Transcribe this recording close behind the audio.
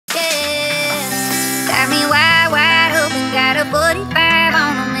a 45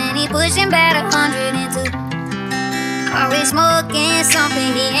 on him and he pushing about 102. Always smoking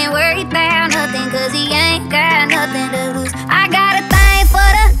something, he ain't worried about nothing, cause he ain't got nothing to lose. I got a thing for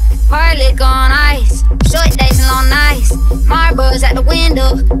the hard liquor on ice, short days and long nights, Marlboros at the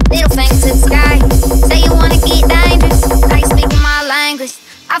window, little finger to the sky. Say you wanna get dangerous, now you speaking my language.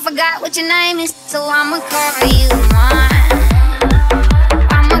 I forgot what your name is, so I'ma call you mine.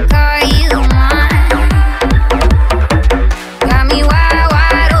 I'ma call you mine. Got me wide,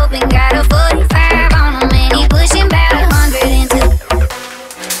 wide open, got a 45 on him and he pushing about 102.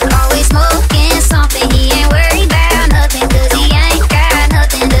 Always smoking something, he ain't worried about nothing, cause he ain't got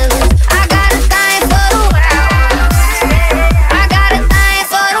nothing to lose. I got a thing for the wild ones. I got a thing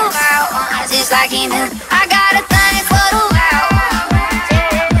for the wild ones, just like he knew. I got a thing for the wild ones.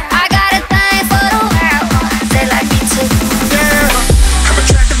 I got a thing for the wild ones, they like me too. Yeah, I'm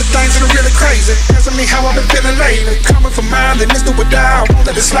attracted to things that are really crazy. Asking me how I've been feeling lately. Coming from mine, then this do or die. I won't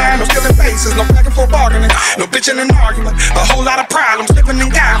let it slide, no stealing faces, no back and forth bargaining, no bitching and argument. A whole lot of problems, living in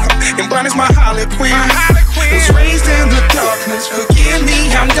Gotham. And Bunny's my Harley Quinn. Was raised in the darkness, forgive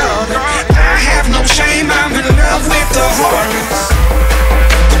me, I'm darling. I have no shame, I'm in love with the heartless.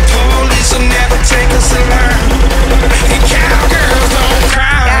 The police will never take us alive, and cowgirls don't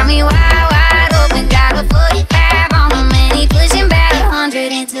cry. Got me wide, wide open, got a 45 on him and he pushing about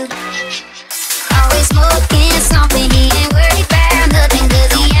 102. Always smoking something, he ain't worried about nothing,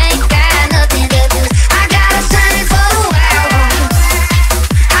 cause he ain't got nothing to lose. I got a thing for the wild ones.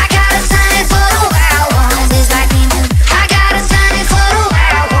 I got a thing for the wild ones, just like he knew. I got a thing for the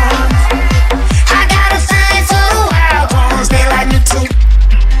wild ones. I got a thing for the wild ones, they like me too.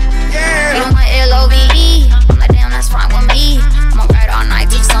 Yeah. You my L-O-V-E, I'm like damn, that's fine with me. I'ma ride all night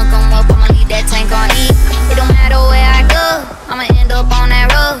till the sun come up, I'ma leave that tank on E. It don't matter where I go, I'ma end up on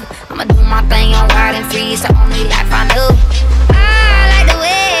that road. I'ma do my thing, I'm riding free, it's the only life I know. I like the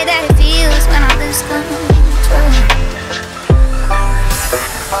way that it feels when I lose control.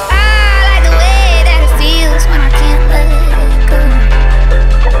 I like the way that it feels when I can't let go.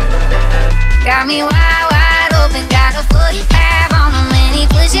 Got me wide, wide open, got a 45 on him and he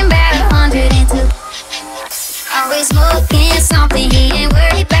pushing about 102. Always smoking